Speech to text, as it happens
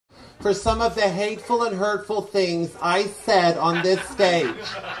for some of the hateful and hurtful things I said on this stage,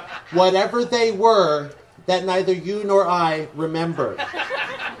 whatever they were, that neither you nor I remember.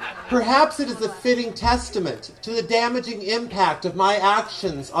 Perhaps it is a fitting testament to the damaging impact of my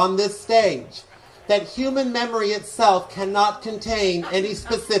actions on this stage that human memory itself cannot contain any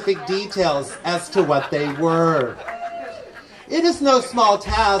specific details as to what they were. It is no small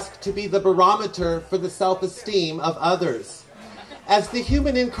task to be the barometer for the self-esteem of others. As the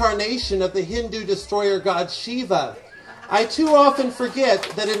human incarnation of the Hindu destroyer god Shiva, I too often forget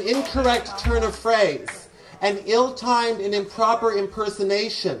that an incorrect turn of phrase, an ill-timed and improper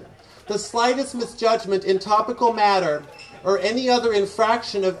impersonation, the slightest misjudgment in topical matter, or any other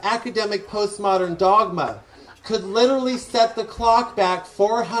infraction of academic postmodern dogma could literally set the clock back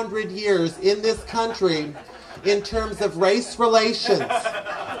 400 years in this country in terms of race relations,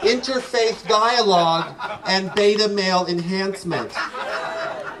 interfaith dialogue, and beta male enhancement.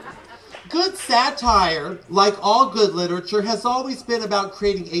 Good satire, like all good literature, has always been about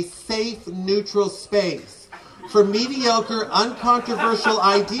creating a safe, neutral space for mediocre, uncontroversial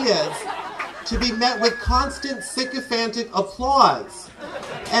ideas to be met with constant sycophantic applause.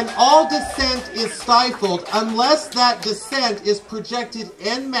 And all dissent is stifled unless that dissent is projected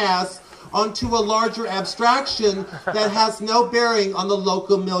en masse onto a larger abstraction that has no bearing on the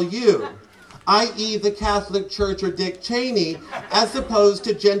local milieu, i.e. the Catholic Church or Dick Cheney, as opposed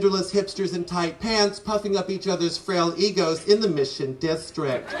to genderless hipsters in tight pants puffing up each other's frail egos in the Mission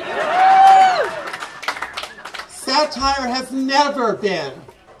District. Satire has never been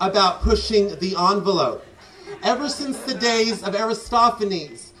about pushing the envelope. Ever since the days of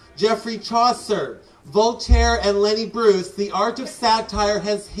Aristophanes, Geoffrey Chaucer, Voltaire, and Lenny Bruce, the art of satire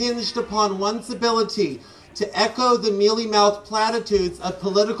has hinged upon one's ability to echo the mealy-mouthed platitudes of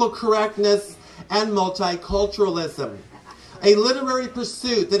political correctness and multiculturalism. A literary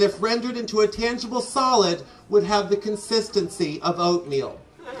pursuit that, if rendered into a tangible solid, would have the consistency of oatmeal.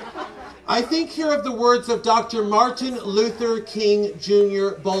 I think here of the words of Dr. Martin Luther King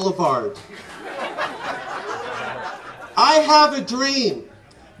Jr. Boulevard. I have a dream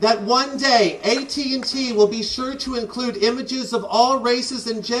that one day AT&T will be sure to include images of all races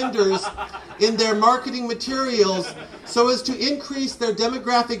and genders in their marketing materials so as to increase their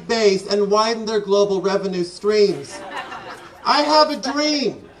demographic base and widen their global revenue streams. I have a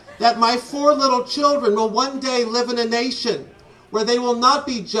dream that my 4 little children will one day live in a nation where they will not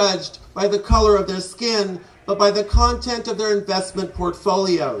be judged by the color of their skin, but by the content of their investment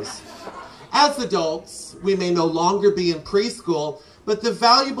portfolios. As adults, we may no longer be in preschool, but the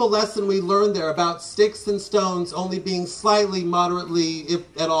valuable lesson we learned there about sticks and stones only being slightly, moderately, if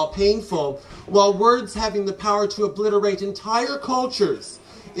at all painful, while words having the power to obliterate entire cultures,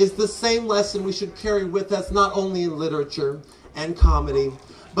 is the same lesson we should carry with us not only in literature and comedy,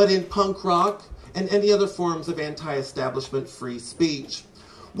 but in punk rock and any other forms of anti-establishment free speech.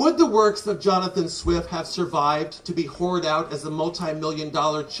 Would the works of Jonathan Swift have survived to be hoarded out as a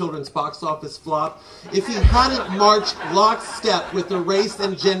multi-million-dollar children's box office flop if he hadn't marched lockstep with the race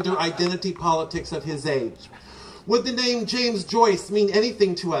and gender identity politics of his age? Would the name James Joyce mean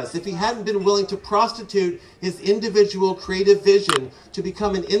anything to us if he hadn't been willing to prostitute his individual creative vision to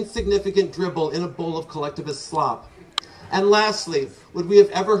become an insignificant dribble in a bowl of collectivist slop? And lastly, would we have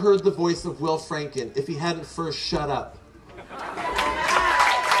ever heard the voice of Will Franken if he hadn't first shut up?